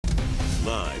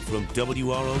from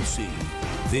WROC,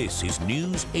 this is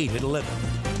News 8 at 11.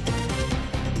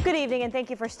 Good evening, and thank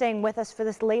you for staying with us for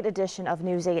this late edition of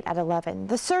News 8 at 11.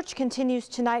 The search continues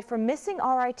tonight for missing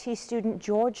RIT student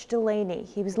George Delany.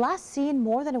 He was last seen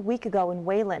more than a week ago in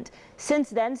Wayland. Since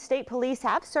then, state police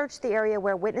have searched the area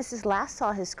where witnesses last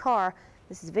saw his car.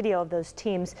 This is video of those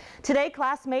teams. Today,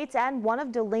 classmates and one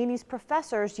of Delany's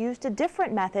professors used a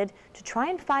different method to try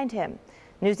and find him.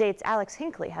 News 8's Alex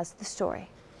Hinckley has the story.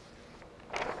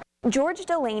 George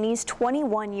Delany's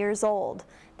 21 years old.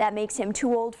 That makes him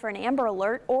too old for an Amber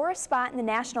Alert or a spot in the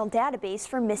national database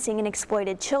for missing and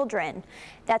exploited children.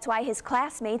 That's why his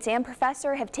classmates and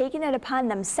professor have taken it upon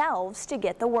themselves to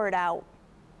get the word out.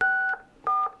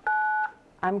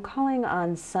 I'm calling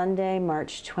on Sunday,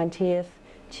 March 20th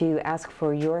to ask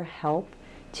for your help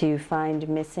to find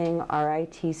missing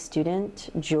RIT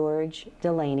student George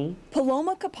Delany.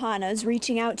 Paloma Capana is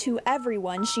reaching out to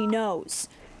everyone she knows.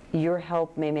 Your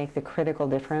help may make the critical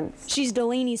difference. She's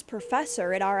Delany's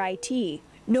professor at RIT.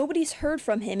 Nobody's heard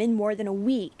from him in more than a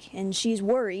week, and she's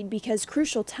worried because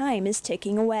crucial time is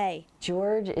ticking away.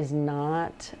 George is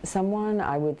not someone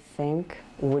I would think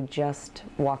would just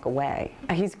walk away.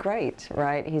 He's great,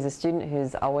 right? He's a student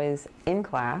who's always in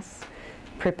class,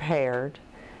 prepared,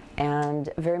 and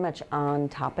very much on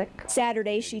topic.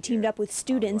 Saturday, she teamed up with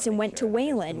students and went to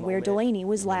Wayland, where Delany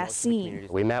was last seen.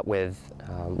 We met with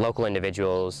local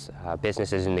individuals,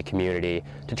 businesses in the community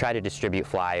to try to distribute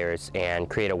flyers and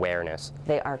create awareness.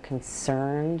 They are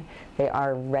concerned, they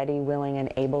are ready, willing,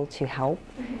 and able to help,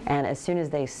 and as soon as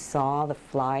they saw the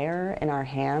flyer in our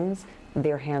hands,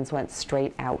 their hands went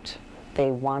straight out.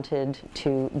 They wanted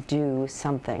to do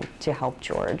something to help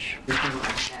George.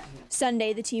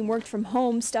 Sunday, the team worked from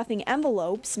home, stuffing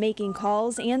envelopes, making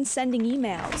calls, and sending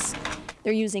emails.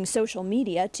 They're using social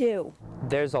media, too.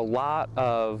 There's a lot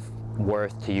of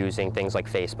worth to using things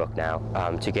like Facebook now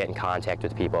to get in contact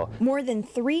with people. More than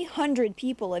 300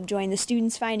 people have joined the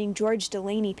Students Finding George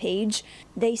Delany page.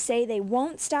 They say they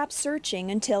won't stop searching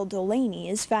until Delany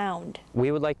is found.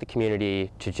 We would like the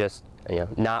community to just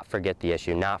not forget the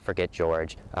issue, not forget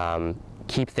George.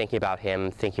 Keep thinking about him,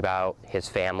 thinking about his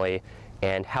family,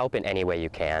 and help in any way you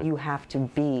can. You have to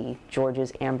be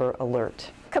George's Amber Alert.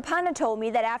 Capana told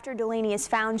me that after Delany is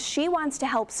found, she wants to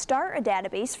help start a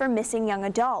database for missing young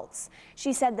adults.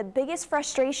 She said the biggest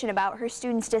frustration about her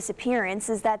student's disappearance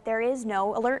is that there is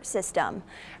no alert system.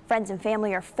 Friends and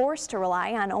family are forced to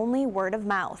rely on only word of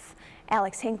mouth.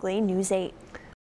 Alex Hinckley, News 8.